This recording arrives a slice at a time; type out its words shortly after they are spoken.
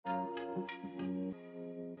Hi,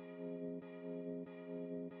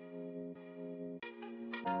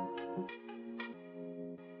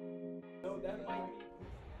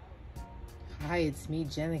 it's me,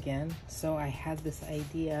 Jen, again. So I had this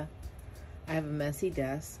idea. I have a messy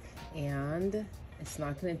desk, and it's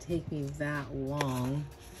not going to take me that long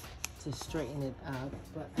to straighten it up,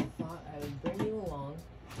 but I thought I would bring you along,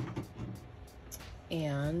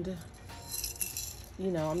 and,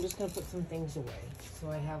 you know, I'm just going to put some things away. So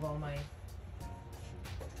I have all my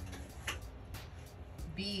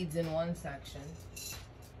beads in one section.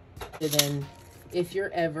 And then if you're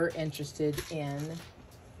ever interested in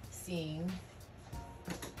seeing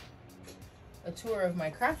a tour of my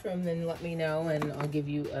craft room, then let me know and I'll give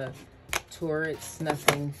you a tour. It's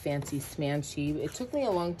nothing fancy smancy. It took me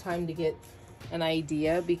a long time to get an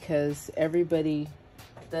idea because everybody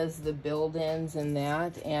does the build-ins and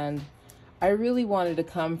that, and I really wanted to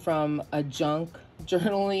come from a junk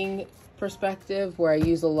journaling perspective where I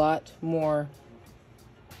use a lot more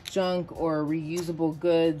junk or reusable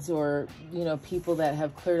goods, or, you know, people that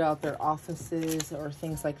have cleared out their offices or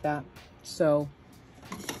things like that. So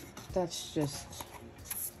that's just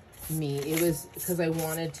me. It was because I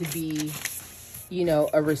wanted to be, you know,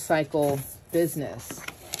 a recycle business.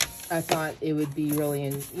 I thought it would be really,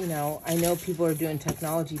 you know, I know people are doing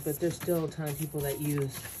technology, but there's still a ton of people that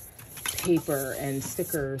use paper and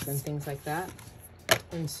stickers and things like that.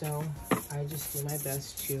 And so I just do my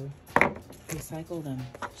best to recycle them.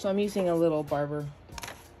 So I'm using a little barber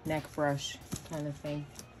neck brush kind of thing.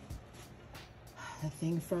 A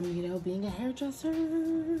thing from, you know, being a hairdresser.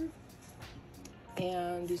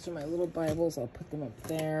 And these are my little Bibles. I'll put them up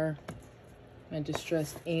there. My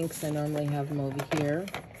distressed inks, I normally have them over here.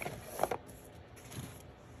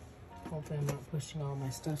 Hopefully I'm not pushing all my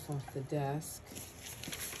stuff off the desk.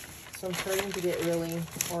 So I'm starting to get really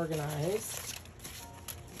organized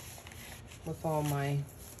with all my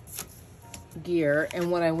gear. And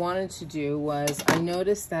what I wanted to do was, I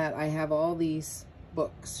noticed that I have all these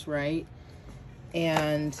books, right?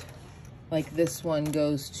 And like this one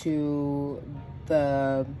goes to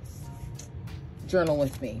the Journal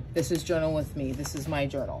With Me. This is Journal With Me. This is my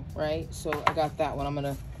journal, right? So I got that one. I'm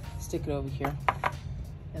gonna stick it over here.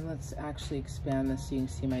 And let's actually expand this so you can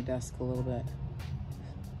see my desk a little bit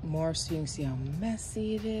more, so you can see how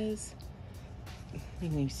messy it is. You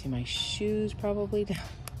can see my shoes probably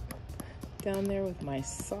down there with my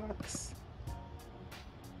socks.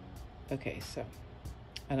 Okay, so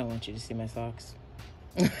I don't want you to see my socks.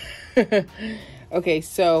 Okay,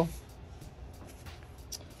 so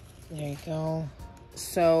there you go.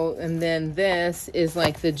 So, and then this is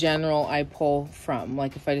like the general I pull from,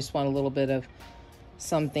 like if I just want a little bit of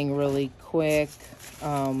something really quick,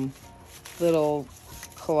 little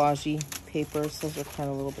collage papers. Those are kind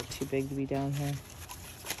of a little bit too big to be down here,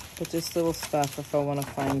 but just little stuff if I want to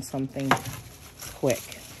find something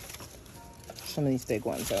quick. Some of these big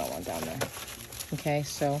ones I don't want down there. Okay,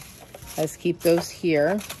 so let's keep those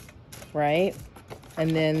here, right?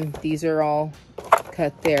 And then these are all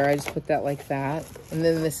cut there. I just put that like that. And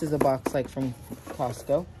then this is a box like from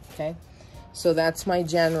Costco, okay? So that's my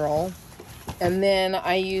general. And then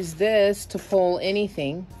I use this to pull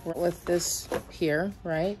anything with this here,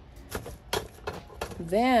 right?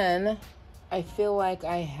 Then I feel like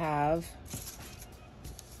I have,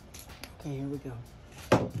 okay, here we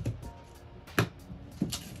go.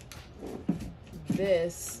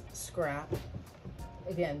 This scrap,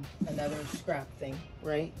 again, another scrap thing,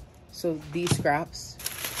 right? So these scraps,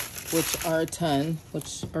 which are a ton,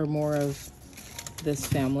 which are more of this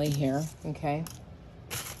family here, okay?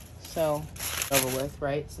 So, over with,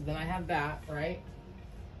 right? So then I have that, right?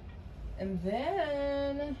 And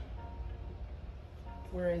then,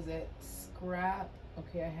 where is it? Scrap.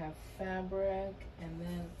 Okay, I have fabric, and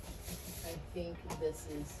then I think this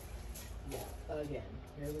is, yeah, again,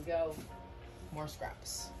 here we go. More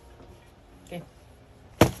scraps. Okay.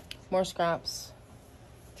 More scraps.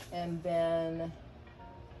 And then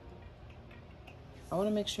I want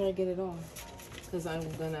to make sure I get it all, because I'm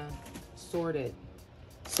going to sort it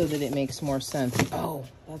so that it makes more sense. Oh,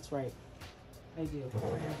 that's right. I do.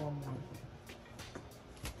 I have one more.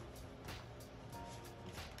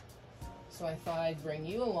 So I thought I'd bring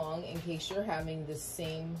you along in case you're having the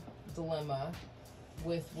same dilemma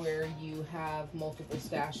with where you have multiple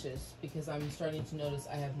stashes, because I'm starting to notice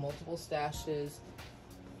I have multiple stashes,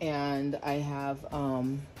 and I have,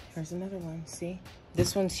 here's another one, see?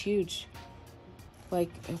 This one's huge. Like,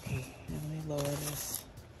 okay, now let me lower this.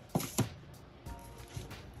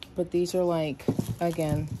 But these are like,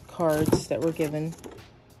 again, cards that were given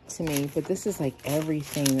to me, but this is like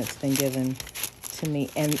everything that's been given to me,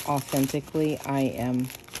 and authentically, I am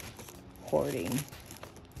recording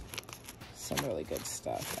some really good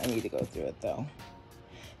stuff. I need to go through it though.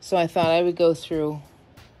 So I thought I would go through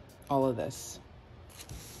all of this.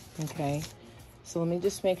 Okay, so let me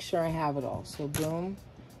just make sure I have it all. So boom,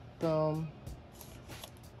 boom.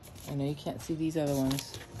 I know you can't see these other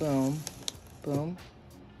ones. Boom, boom,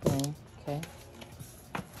 boom. Okay.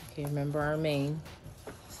 Okay, remember our main.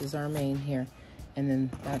 This is our main here. And then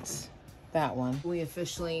that's that one. We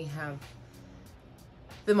officially have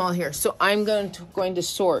them all here. So I'm going to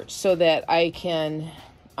sort so that I can,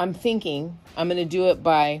 I'm thinking I'm going to do it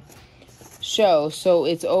by show. So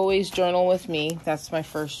it's always journal with me. That's my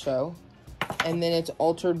first show. And then it's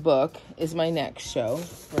altered book is my next show,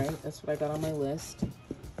 right? That's what I got on my list.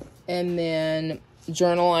 And then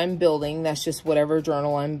journal I'm building. That's just whatever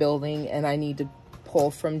journal I'm building. And I need to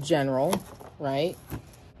pull from general, right?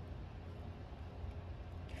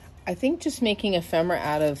 I think just making ephemera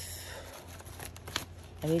out of,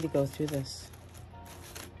 I need to go through this.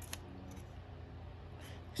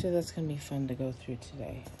 Actually, that's going to be fun to go through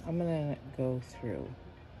today. I'm going to go through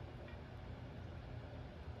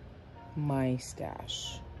my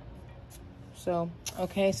stash. So,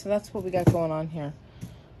 okay, so that's what we got going on here.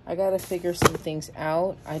 I got to figure some things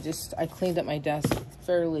out. I cleaned up my desk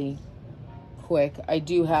fairly quick. I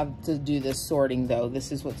do have to do this sorting though.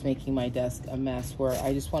 This is what's making my desk a mess, where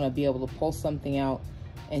I just want to be able to pull something out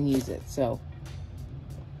and use it. So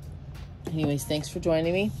anyways, thanks for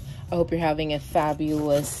joining me. I hope you're having a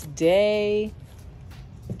fabulous day.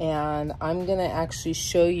 And I'm going to actually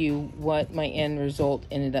show you what my end result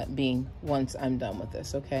ended up being once I'm done with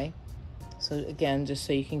this, okay? So again, just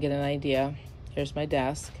so you can get an idea, here's my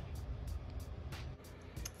desk.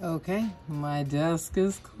 Okay, my desk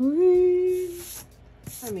is clean.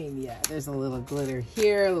 I mean, yeah, there's a little glitter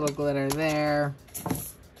here, a little glitter there.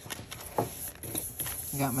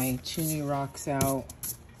 I got my Chuni rocks out.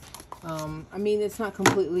 I mean, it's not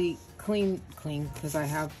completely clean, because I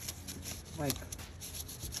have, like,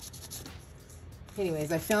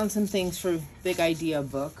 anyways, I found some things for Big Idea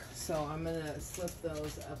book, so I'm going to slip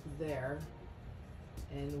those up there,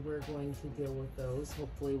 and we're going to deal with those.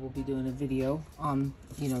 Hopefully we'll be doing a video,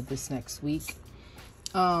 you know, this next week.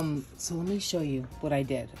 So let me show you what I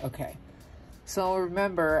did. Okay, so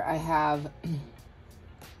remember, I have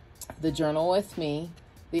the journal with me,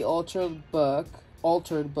 the altered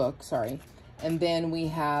book, sorry, and then we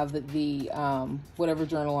have the whatever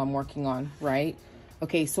journal I'm working on, right?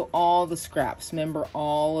 Okay, so all the scraps, remember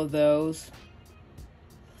all of those?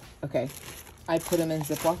 Okay, I put them in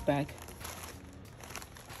Ziploc bag.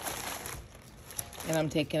 And I'm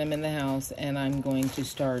taking them in the house, and I'm going to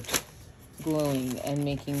start gluing and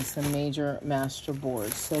making some major master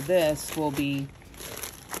boards. So this will be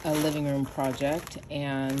a living room project,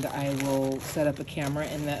 and I will set up a camera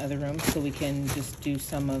in the other room so we can just do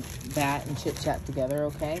some of that and chit chat together,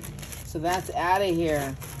 okay? So that's out of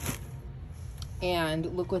here.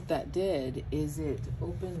 And look what that did, is it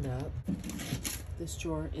opened up. This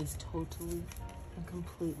drawer is totally and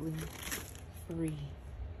completely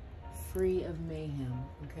free of mayhem,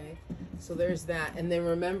 okay? So there's that. And then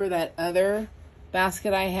remember that other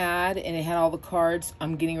basket I had, and it had all the cards?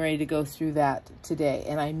 I'm getting ready to go through that today,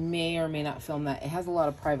 and I may or may not film that. It has a lot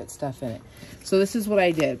of private stuff in it. So this is what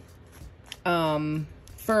I did.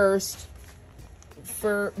 First,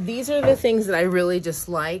 these are the things that I really just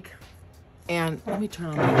like. And let me turn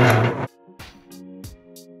on the light.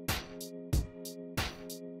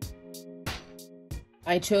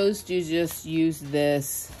 I chose to just use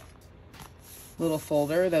this little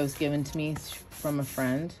folder that was given to me from a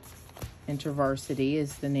friend. InterVarsity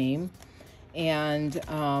is the name. And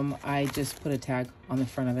I just put a tag on the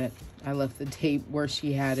front of it. I left the tape where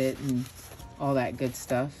she had it and all that good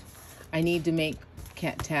stuff. I need to make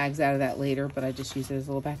cat tags out of that later, but I just use it as a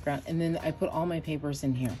little background. And then I put all my papers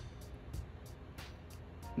in here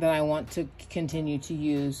that I want to continue to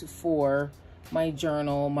use for my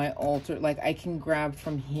journal, my altar. Like, I can grab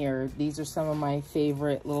from here. These are some of my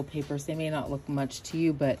favorite little papers. They may not look much to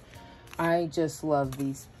you, but I just love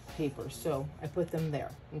these papers. So I put them there,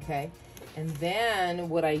 okay? And then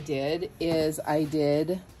what I did is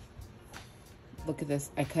look at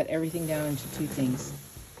this. I cut everything down into two things.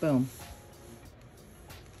 Boom.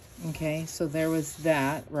 Okay, so there was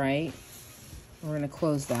that, right? We're gonna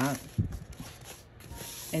close that.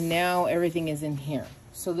 And now everything is in here.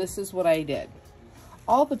 So this is what I did.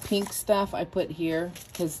 All the pink stuff I put here,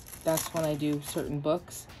 because that's when I do certain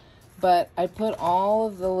books. But I put all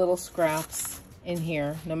of the little scraps in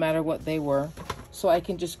here, no matter what they were. So I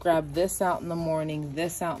can just grab this out in the morning,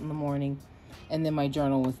 this out in the morning. and then my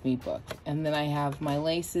Journal with Me book. And then I have my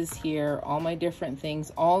laces here, all my different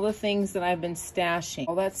things, all the things that I've been stashing,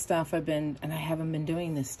 all that stuff and I haven't been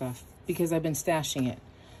doing this stuff because I've been stashing it.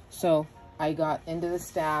 So I got into the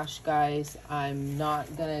stash, guys. I'm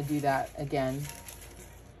not gonna do that again.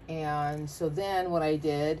 And so then what I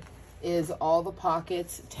did is all the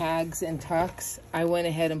pockets, tags, and tucks, I went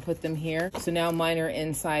ahead and put them here. So now mine are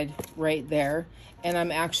inside right there. And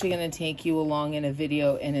I'm actually gonna take you along in a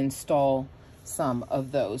video and install some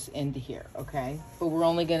of those into here, okay? But we're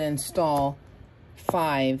only gonna install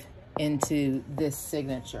 5 into this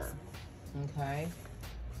signature, okay?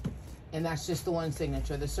 And that's just the one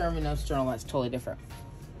signature. The Sermon Notes Journal, that's totally different.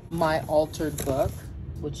 My altered book,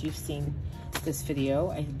 which you've seen this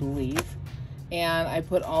video, I believe. And I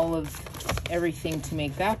put all of everything to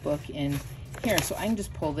make that book in here. So I can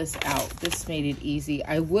just pull this out. This made it easy.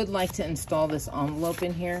 I would like to install this envelope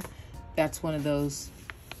in here. That's one of those.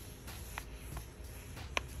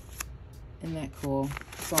 Isn't that cool?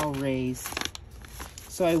 It's all raised.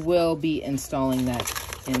 So I will be installing that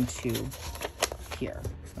into here.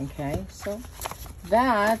 Okay, so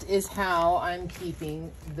that is how I'm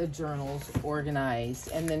keeping the journals organized.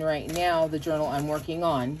 And then right now, the journal I'm working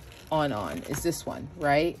on is this one,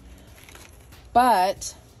 right?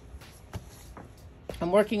 But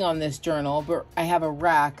I'm working on this journal, but I have a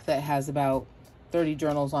rack that has about 30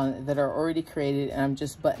 journals on it that are already created, and I'm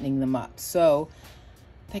just buttoning them up. So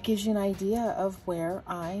that gives you an idea of where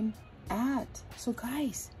I'm at. So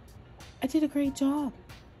guys, I did a great job,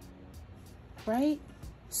 right?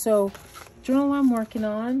 So journal I'm working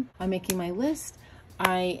on, I'm making my list.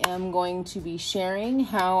 I am going to be sharing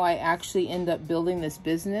how I actually end up building this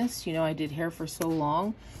business. You know, I did hair for so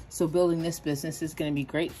long, so building this business is going to be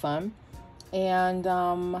great fun. And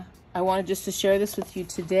I wanted just to share this with you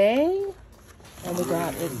today. And we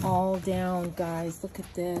got it all down, guys. Look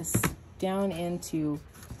at this. Down into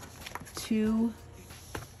 2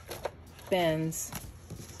 bins.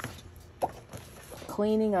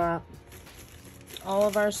 Cleaning up all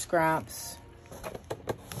of our scraps.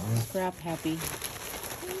 Scrap happy.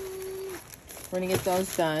 We're gonna get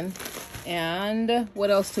those done. And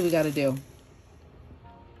what else do we gotta do?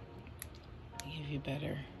 I'll give you a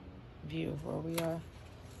better view of where we are.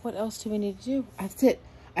 What else do we need to do? That's it.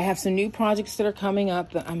 I have some new projects that are coming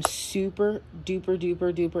up that I'm super duper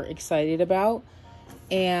duper duper excited about.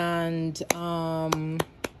 And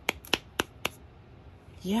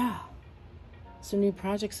yeah, some new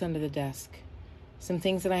projects under the desk. Some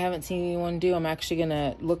things that I haven't seen anyone do. I'm actually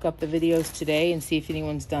gonna look up the videos today and see if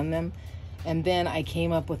anyone's done them. And then I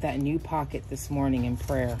came up with that new pocket this morning in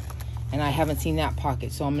prayer, and I haven't seen that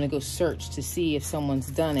pocket, so I'm gonna go search to see if someone's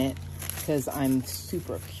done it, because I'm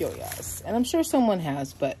super curious, and I'm sure someone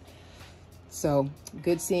has. But so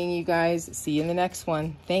good seeing you guys. See you in the next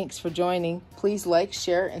one. Thanks for joining. Please like,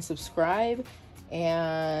 share, and subscribe,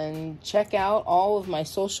 and check out all of my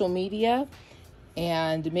social media,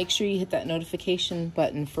 and make sure you hit that notification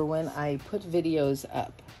button for when I put videos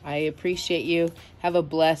up. I appreciate you. Have a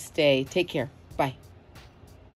blessed day. Take care. Bye.